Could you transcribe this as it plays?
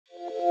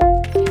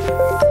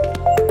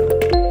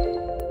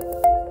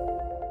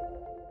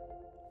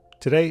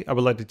Today, I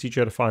would like to teach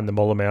you how to find the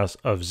molar mass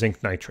of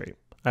zinc nitrate.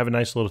 I have a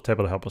nice little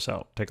table to help us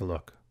out. Take a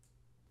look.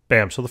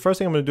 Bam. So the first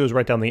thing I'm going to do is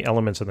write down the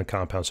elements in the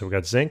compound. So we've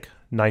got zinc,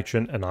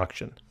 nitrogen, and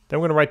oxygen. Then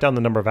we're going to write down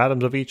the number of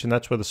atoms of each, and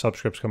that's where the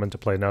subscripts come into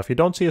play. Now, if you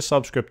don't see a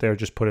subscript there,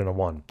 just put in a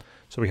 1.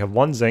 So we have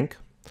 1 zinc.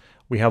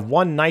 We have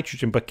 1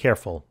 nitrogen, but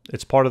careful.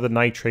 It's part of the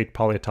nitrate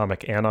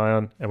polyatomic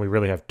anion, and we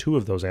really have 2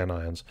 of those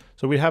anions.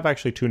 So we have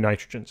actually 2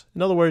 nitrogens.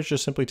 In other words,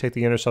 just simply take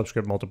the inner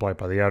subscript, multiply it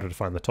by the outer to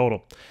find the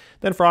total.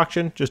 Then for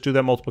oxygen, just do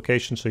that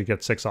multiplication so you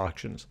get 6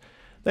 oxygens.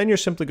 Then you're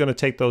simply going to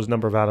take those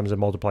number of atoms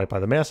and multiply it by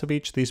the mass of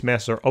each. These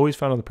masses are always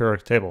found on the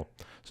periodic table.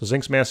 So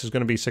zinc's mass is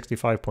going to be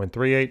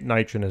 65.38,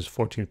 nitrogen is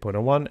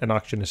 14.01, and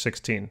oxygen is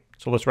 16.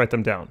 So let's write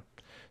them down.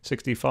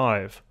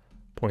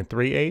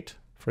 65.38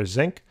 for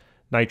zinc.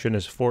 Nitrogen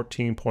is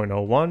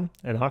 14.01,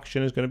 and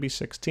oxygen is going to be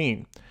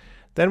 16.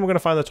 Then we're going to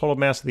find the total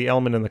mass of the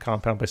element in the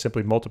compound by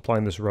simply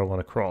multiplying this row on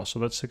across. So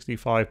that's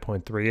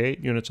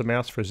 65.38 units of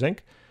mass for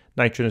zinc.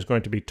 Nitrogen is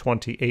going to be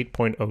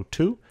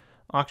 28.02.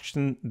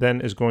 Oxygen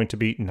then is going to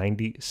be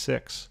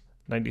 96.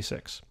 And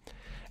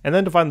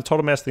then to find the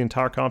total mass of the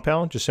entire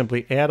compound, just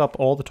simply add up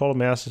all the total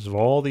masses of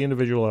all the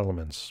individual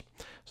elements.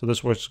 So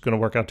this was going to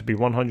work out to be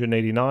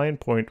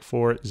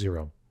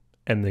 189.40.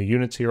 And the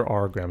units here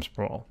are grams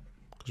per mole,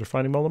 because we're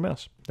finding molar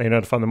mass. Now you know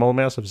how to find the molar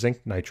mass of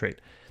zinc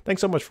nitrate. Thanks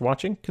so much for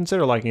watching.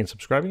 Consider liking and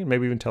subscribing, and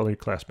maybe even telling your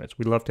classmates.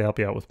 We'd love to help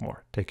you out with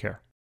more. Take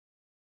care.